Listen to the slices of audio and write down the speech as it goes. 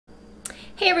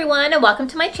Hey everyone, and welcome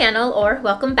to my channel, or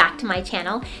welcome back to my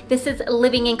channel. This is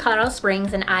Living in Colorado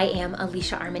Springs, and I am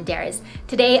Alicia Armendariz.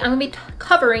 Today I'm going to be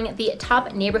covering the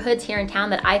top neighborhoods here in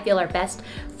town that I feel are best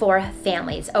for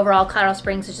families. Overall, Colorado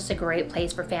Springs is just a great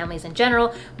place for families in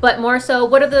general, but more so,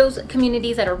 what are those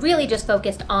communities that are really just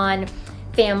focused on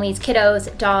families,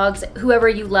 kiddos, dogs, whoever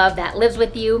you love that lives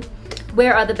with you?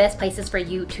 Where are the best places for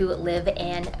you to live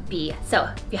and be? So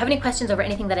if you have any questions over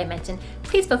anything that I mentioned,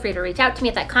 please feel free to reach out to me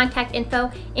at that contact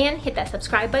info and hit that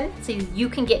subscribe button so you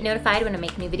can get notified when I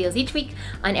make new videos each week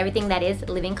on everything that is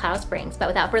Living Colorado Springs. But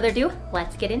without further ado,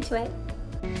 let's get into it.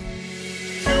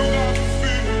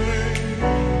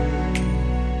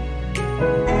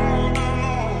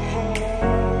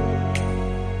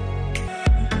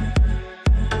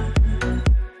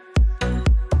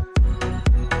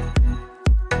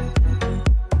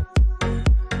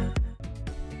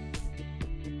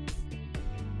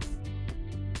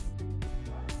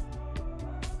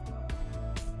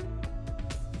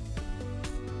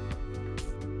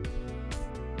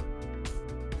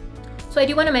 So I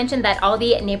do want to mention that all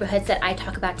the neighborhoods that I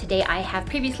talk about today, I have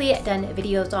previously done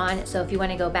videos on. So if you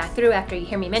want to go back through after you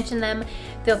hear me mention them,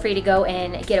 feel free to go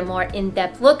and get a more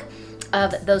in-depth look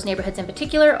of those neighborhoods in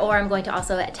particular, or I'm going to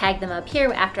also tag them up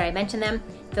here after I mention them.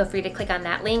 Feel free to click on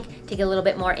that link to get a little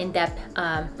bit more in-depth,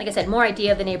 like I said, more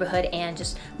idea of the neighborhood and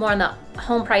just more on the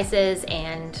home prices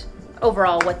and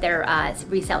overall what they're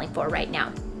reselling for right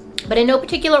now. But in no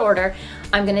particular order,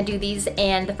 I'm gonna do these,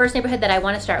 and the first neighborhood that I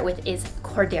wanna start with is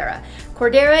Cordera.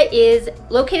 Cordera is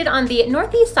located on the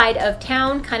northeast side of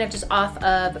town, kind of just off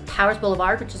of Powers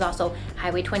Boulevard, which is also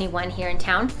Highway 21 here in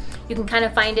town. You can kind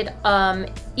of find it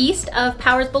east of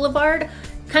Powers Boulevard,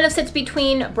 kind of sits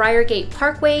between Briargate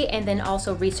Parkway and then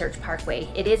also Research Parkway.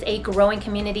 It is a growing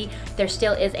community. There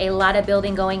still is a lot of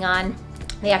building going on.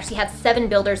 They actually have 7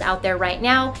 builders out there right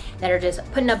now that are just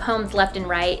putting up homes left and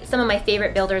right. Some of my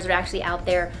favorite builders are actually out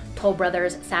there, Toll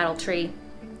Brothers, Saddle Tree.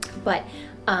 But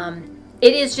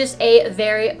it is just a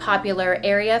very popular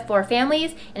area for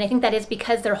families, and I think that is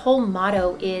because their whole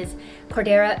motto is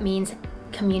Cordera means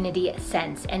community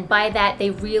sense. And by that, they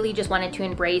really just wanted to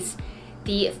embrace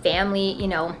the family,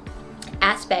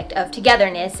 aspect of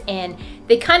togetherness, and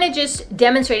they kind of just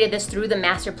demonstrated this through the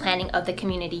master planning of the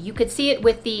community. You could see it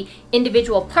with the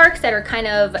individual parks that are kind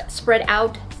of spread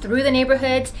out through the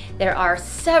neighborhoods. There are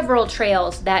several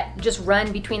trails that just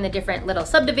run between the different little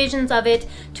subdivisions of it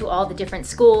to all the different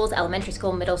schools, elementary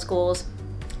school, middle schools.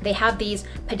 They have these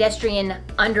pedestrian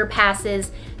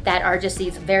underpasses that are just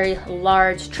these very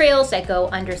large trails that go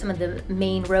under some of the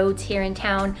main roads here in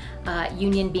town,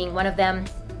 Union being one of them.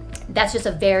 That's just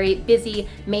a very busy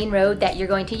main road that you're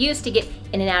going to use to get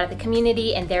in and out of the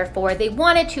community, and therefore they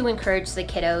wanted to encourage the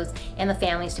kiddos and the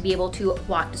families to be able to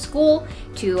walk to school,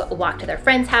 to walk to their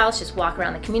friend's house, just walk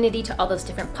around the community to all those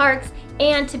different parks,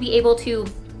 and to be able to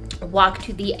walk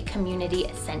to the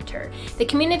community center. The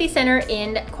community center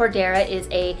in Cordera is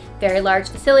a very large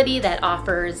facility that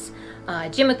offers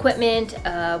gym equipment,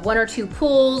 1 or 2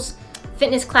 pools,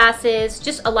 fitness classes,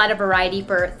 just a lot of variety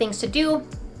for things to do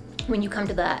when you come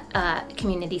to the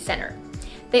community center.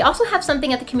 They also have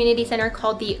something at the community center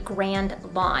called the Grand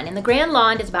Lawn, and the Grand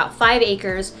Lawn is about 5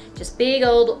 acres, just big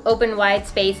old open wide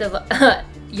space of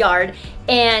yard,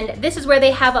 and this is where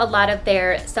they have a lot of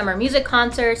their summer music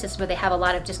concerts. This is where they have a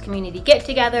lot of just community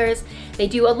get-togethers. They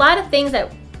do a lot of things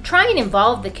that try and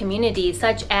involve the community,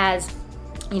 such as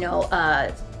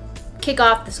kick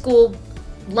off the school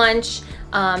lunch.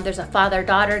 There's a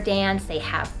father-daughter dance. They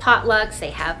have potlucks.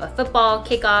 They have a football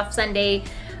kickoff Sunday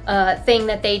thing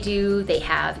that they do. They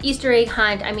have Easter egg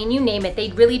hunt. I mean, you name it.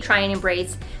 They really try and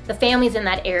embrace the families in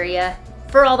that area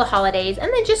for all the holidays,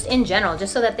 and then just in general,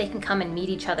 just so that they can come and meet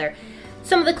each other.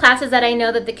 Some of the classes that I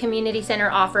know that the community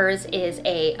center offers is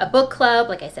a book club.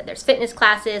 Like I said, there's fitness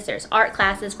classes, there's art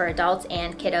classes for adults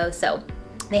and kiddos. So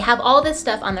they have all this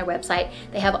stuff on their website.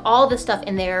 They have all this stuff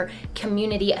in their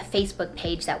community Facebook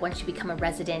page that once you become a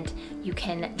resident, you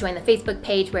can join the Facebook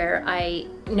page, where I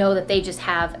know that they just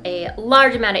have a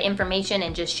large amount of information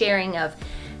and just sharing of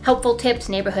helpful tips,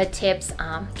 neighborhood tips,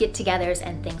 get-togethers,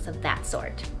 and things of that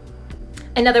sort.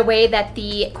 Another way that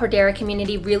the Cordera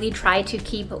community really try to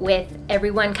keep with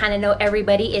everyone, kind of know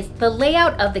everybody, is the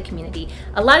layout of the community.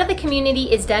 A lot of the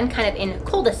community is done kind of in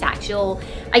cul-de-sacs.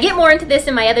 I get more into this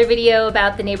in my other video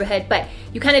about the neighborhood, but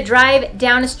you kind of drive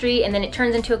down a street and then it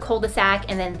turns into a cul-de-sac,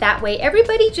 and then that way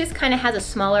everybody just kind of has a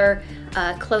smaller,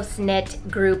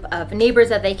 close-knit group of neighbors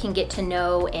that they can get to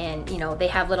know, and they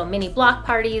have little mini block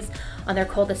parties on their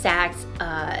cul-de-sacs.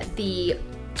 The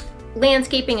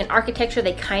landscaping and architecture,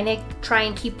 they kind of try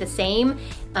and keep the same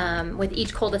with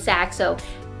each cul-de-sac. So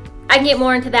I can get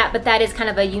more into that, but that is kind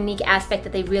of a unique aspect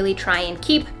that they really try and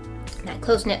keep, that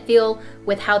close-knit feel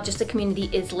with how just the community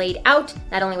is laid out,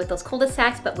 not only with those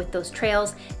cul-de-sacs, but with those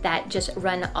trails that just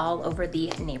run all over the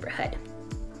neighborhood.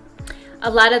 A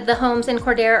lot of the homes in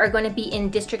Cordera are going to be in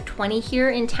District 20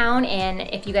 here in town, and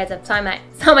if you guys have saw my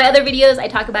other videos, I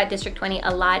talk about District 20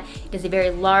 a lot. It is a very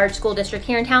large school district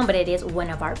here in town, but it is one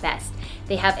of our best.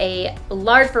 They have a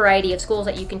large variety of schools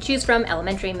that you can choose from,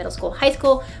 elementary, middle school, high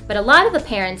school, but a lot of the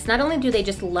parents, not only do they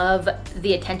just love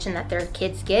the attention that their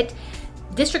kids get,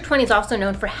 District 20 is also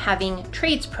known for having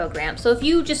trades programs. So if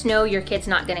you just know your kid's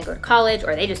not going to go to college,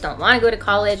 or they just don't want to go to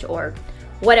college, or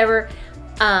whatever,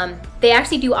 they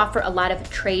actually do offer a lot of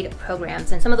trade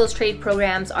programs. And some of those trade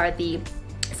programs are the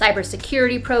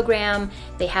cybersecurity program.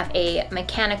 They have a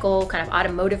mechanical kind of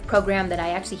automotive program that I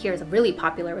actually hear is really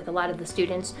popular with a lot of the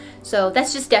students. So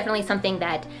that's just definitely something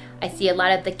that I see a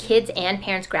lot of the kids and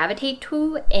parents gravitate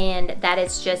to, and that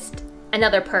is just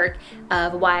another perk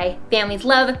of why families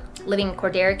love living in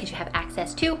Cordera, because you have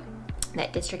access to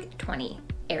that District 20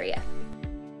 area.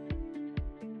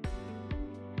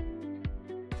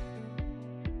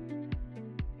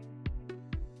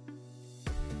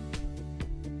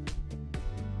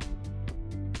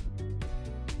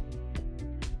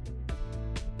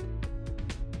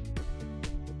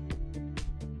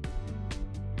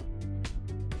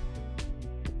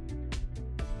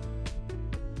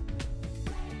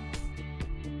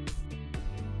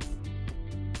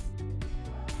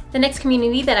 The next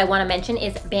community that I want to mention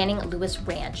is Banning Lewis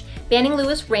Ranch. Banning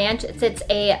Lewis Ranch sits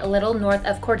a little north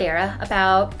of Cordera,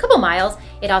 about a couple miles.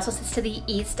 It also sits to the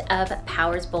east of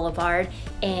Powers Boulevard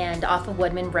and off of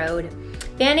Woodman Road.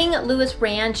 Banning Lewis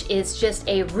Ranch is just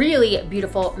a really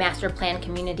beautiful master plan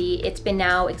community. It's been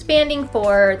now expanding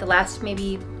for the last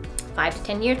maybe 5 to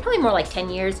 10 years, probably more like 10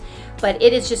 years, but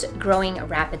it is just growing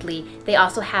rapidly. They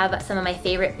also have some of my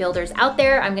favorite builders out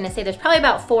there. I'm gonna say there's probably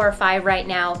about 4 or 5 right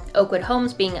now, Oakwood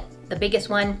Homes being the biggest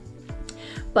one,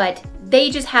 but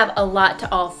they just have a lot to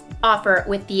offer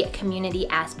with the community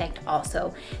aspect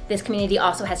also. This community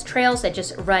also has trails that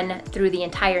just run through the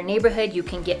entire neighborhood. You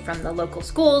can get from the local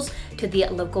schools to the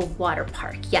local water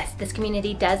park. Yes, this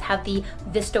community does have the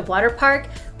Vista Water Park,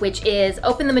 which is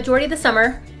open the majority of the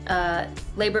summer,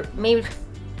 maybe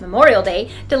Memorial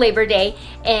Day to Labor Day,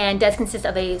 and does consist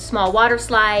of a small water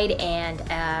slide and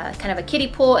kind of a kiddie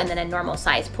pool, and then a normal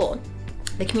size pool.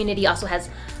 The community also has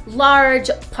large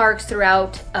parks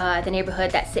throughout the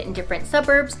neighborhood that sit in different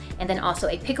suburbs, and then also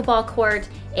a pickleball court,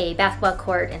 a basketball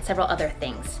court, and several other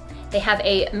things. They have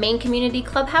a main community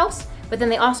clubhouse, but then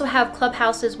they also have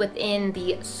clubhouses within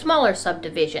the smaller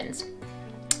subdivisions.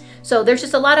 So there's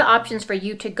just a lot of options for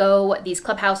you to go. These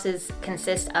clubhouses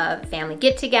consist of family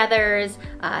get-togethers,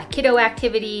 kiddo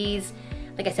activities,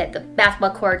 like I said, the basketball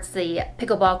courts, the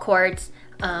pickleball courts.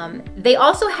 They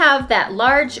also have that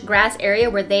large grass area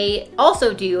where they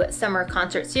also do summer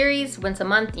concert series once a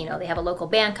month. You know, they have a local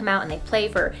band come out and they play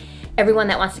for everyone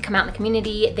that wants to come out in the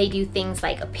community. They do things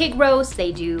like a pig roast,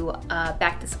 they do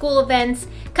back to school events,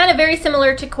 kind of very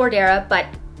similar to Cordera, but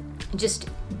just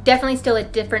definitely still a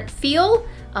different feel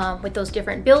with those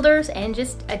different builders and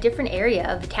just a different area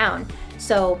of the town.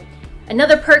 So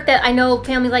another perk that I know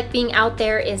families like being out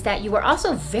there is that you are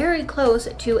also very close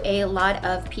to a lot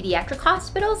of pediatric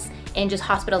hospitals and just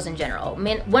hospitals in general.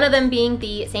 One of them being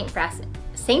the St.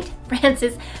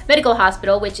 Francis Medical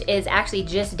Hospital, which is actually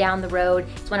just down the road.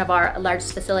 It's one of our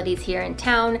largest facilities here in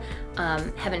town.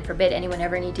 Heaven forbid anyone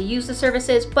ever need to use the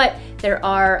services, but there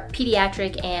are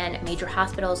pediatric and major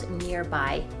hospitals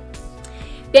nearby.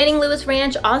 Banning Lewis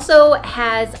Ranch also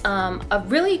has a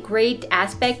really great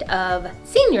aspect of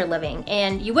senior living,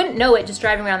 and you wouldn't know it just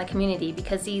driving around the community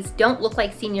because these don't look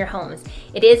like senior homes.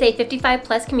 It is a 55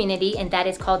 plus community, and that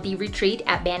is called the Retreat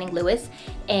at Banning Lewis,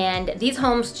 and these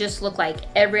homes just look like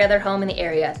every other home in the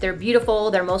area. They're beautiful,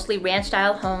 they're mostly ranch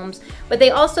style homes, but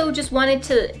they also just wanted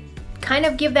to kind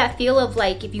of give that feel of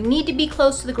like if you need to be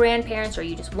close to the grandparents or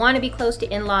you just want to be close to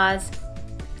in-laws,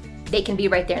 they can be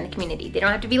right there in the community. They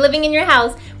don't have to be living in your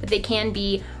house, but they can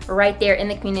be right there in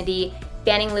the community.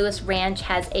 Banning Lewis Ranch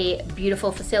has a beautiful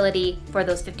facility for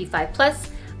those 55 plus,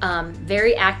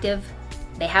 very active.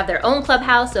 They have their own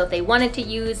clubhouse, so if they wanted to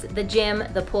use the gym,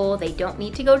 the pool, they don't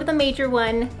need to go to the major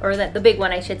one, or the big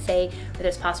one I should say, where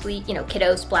there's possibly, you know,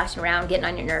 kiddos splashing around, getting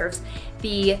on your nerves.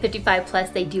 The 55 plus,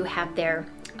 they do have their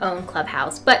own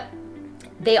clubhouse, but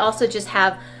they also just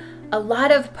have a lot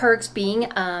of perks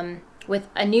being with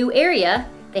a new area.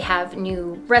 They have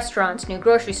new restaurants, new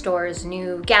grocery stores,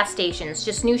 new gas stations,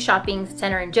 just new shopping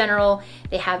center in general.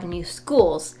 They have new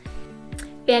schools.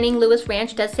 Banning Lewis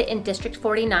Ranch does sit in District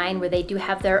 49, where they do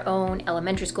have their own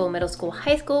elementary school, middle school,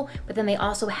 high school, but then they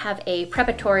also have a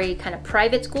preparatory kind of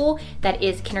private school that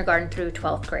is kindergarten through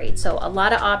 12th grade. So a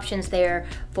lot of options there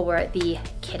for the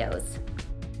kiddos.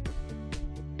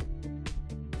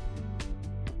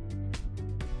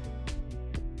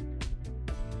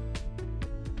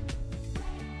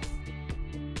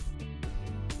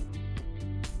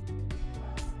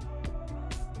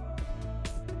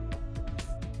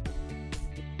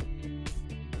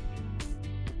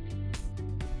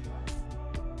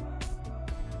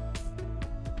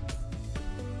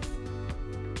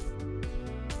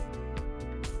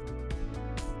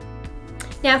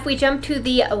 Now, if we jump to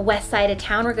the west side of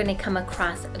town, we're going to come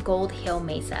across Gold Hill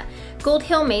Mesa. Gold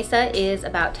Hill Mesa is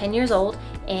about 10 years old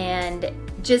and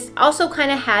just also kind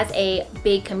of has a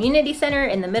big community center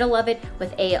in the middle of it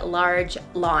with a large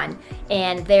lawn.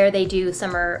 And there they do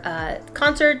summer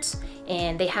concerts,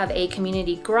 and they have a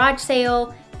community garage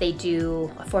sale. They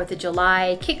do a 4th of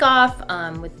July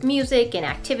kickoff with music and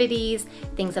activities,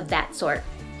 things of that sort.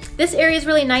 This area is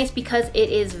really nice because it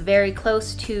is very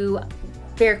close to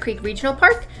Bear Creek Regional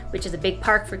Park, which is a big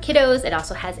park for kiddos. It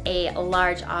also has a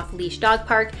large off-leash dog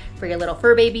park for your little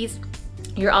fur babies.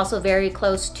 You're also very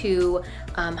close to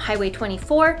Highway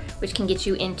 24, which can get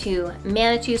you into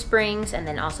Manitou Springs, and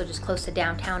then also just close to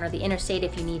downtown or the interstate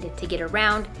if you needed to get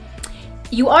around.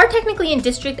 You are technically in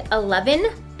District 11,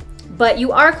 but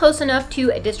you are close enough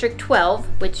to District 12,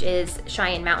 which is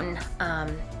Cheyenne Mountain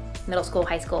Middle School,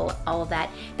 High School, all of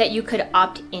that, that you could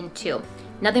opt into.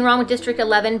 Nothing wrong with District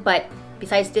 11, but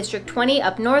besides District 20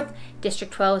 up north,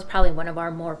 District 12 is probably one of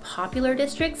our more popular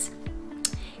districts.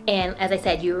 And as I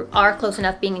said, you are close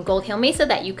enough being in Gold Hill Mesa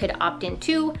that you could opt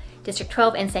into District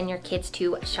 12 and send your kids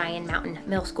to Cheyenne Mountain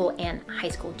Middle School and High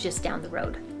School just down the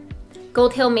road.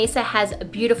 Gold Hill Mesa has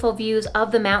beautiful views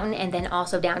of the mountain and then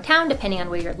also downtown, depending on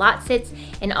where your lot sits,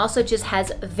 and also just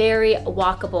has very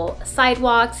walkable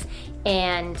sidewalks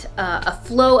and a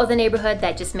flow of the neighborhood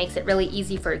that just makes it really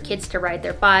easy for kids to ride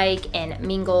their bike and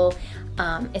mingle.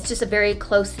 It's just a very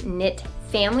close-knit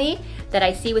family that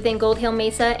I see within Gold Hill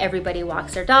Mesa. Everybody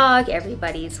walks their dog,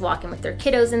 everybody's walking with their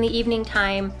kiddos in the evening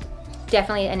time.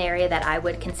 Definitely an area that I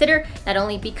would consider, not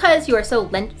only because you are so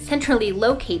centrally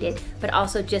located, but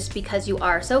also just because you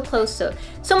are so close.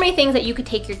 So many things that you could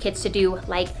take your kids to do,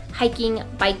 like hiking,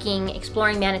 biking,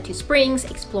 exploring Manitou Springs,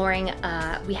 exploring,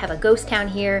 we have a ghost town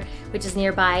here, which is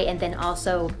nearby, and then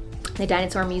also the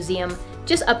Dinosaur Museum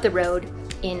just up the road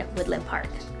in Woodland Park.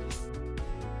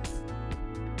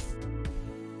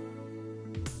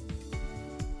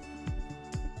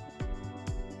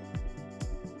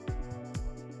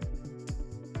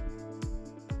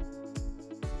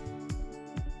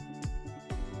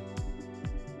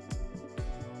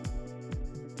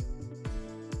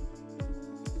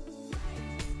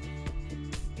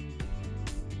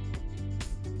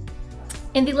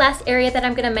 And the last area that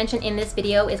I'm going to mention in this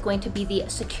video is going to be the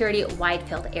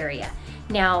Security-Widefield area.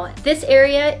 Now, this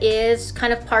area is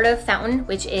kind of part of Fountain,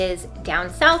 which is down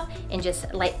south and just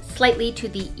slightly to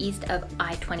the east of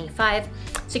I-25.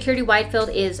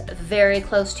 Security-Widefield is very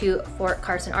close to Fort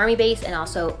Carson Army Base and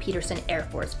also Peterson Air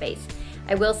Force Base.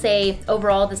 I will say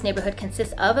overall this neighborhood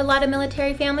consists of a lot of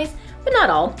military families, but not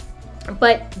all.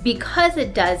 But because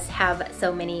it does have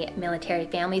so many military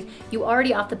families, you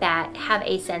already off the bat have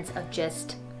a sense of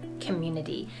just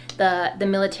community. The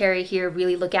military here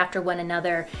really look after one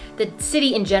another. The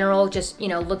city in general just, you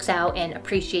know, looks out and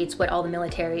appreciates what all the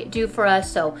military do for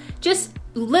us. So just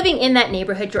living in that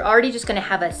neighborhood, you're already just going to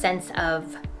have a sense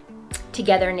of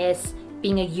togetherness,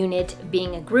 being a unit,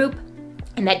 being a group,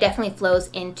 and that definitely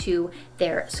flows into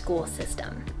their school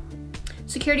system.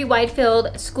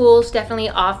 Security-Widefield schools definitely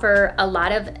offer a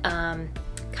lot of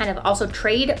kind of also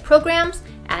trade programs,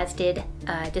 as did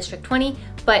District 20.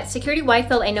 But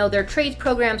Security-Widefield, I know their trades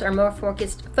programs are more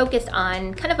focused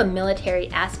on kind of a military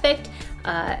aspect,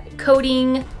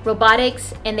 coding,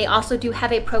 robotics, and they also do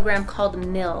have a program called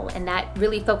MIL, and that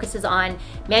really focuses on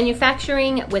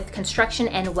manufacturing with construction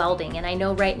and welding. And I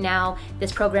know right now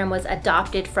this program was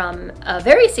adopted from a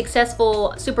very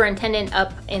successful superintendent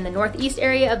up in the northeast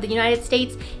area of the United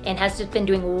States and has just been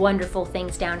doing wonderful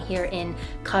things down here in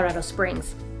Colorado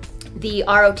Springs. The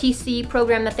ROTC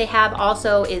program that they have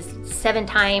also is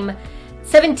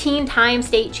 17-time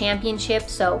state championship,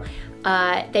 so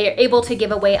they are able to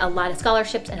give away a lot of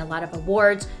scholarships and a lot of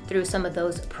awards through some of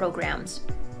those programs.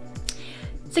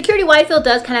 Security-Widefield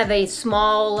does kind of have a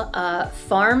small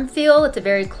farm feel. It's a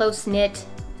very close-knit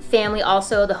family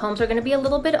also. The homes are going to be a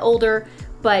little bit older,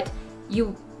 but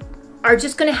you are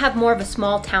just gonna have more of a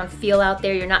small town feel out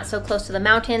there. You're not so close to the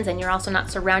mountains, and you're also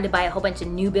not surrounded by a whole bunch of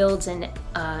new builds and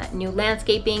new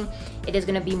landscaping. It is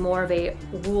gonna be more of a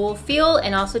rural feel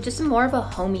and also just more of a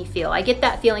homey feel. I get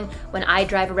that feeling when I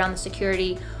drive around the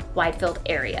Security-Widefield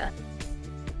area.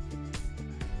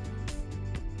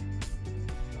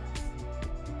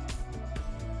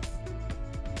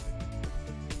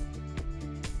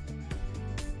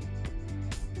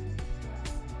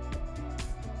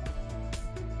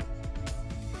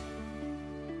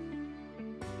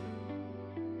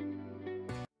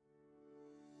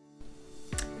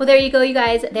 Well, there you go, you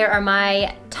guys. There are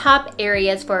my top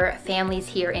areas for families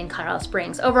here in Colorado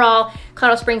Springs. Overall,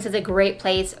 Colorado Springs is a great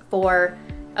place for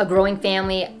a growing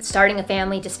family, starting a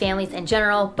family, just families in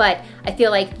general. But I feel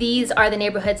like these are the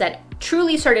neighborhoods that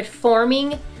truly started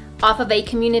forming off of a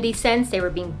community sense. They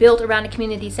were being built around a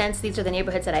community sense. These are the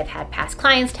neighborhoods that I've had past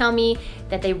clients tell me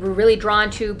that they were really drawn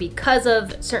to because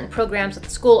of certain programs that the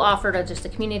school offered or just the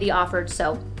community offered.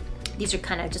 So these are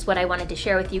kind of just what I wanted to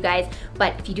share with you guys.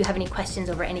 But if you do have any questions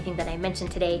over anything that I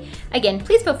mentioned today, again,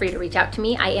 please feel free to reach out to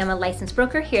me. I am a licensed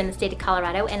broker here in the state of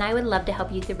Colorado, and I would love to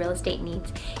help you with your real estate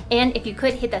needs. And if you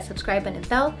could, hit that subscribe button and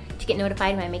bell to get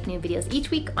notified when I make new videos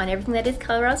each week on everything that is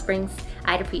Colorado Springs.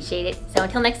 I'd appreciate it. So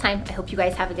until next time, I hope you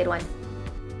guys have a good one.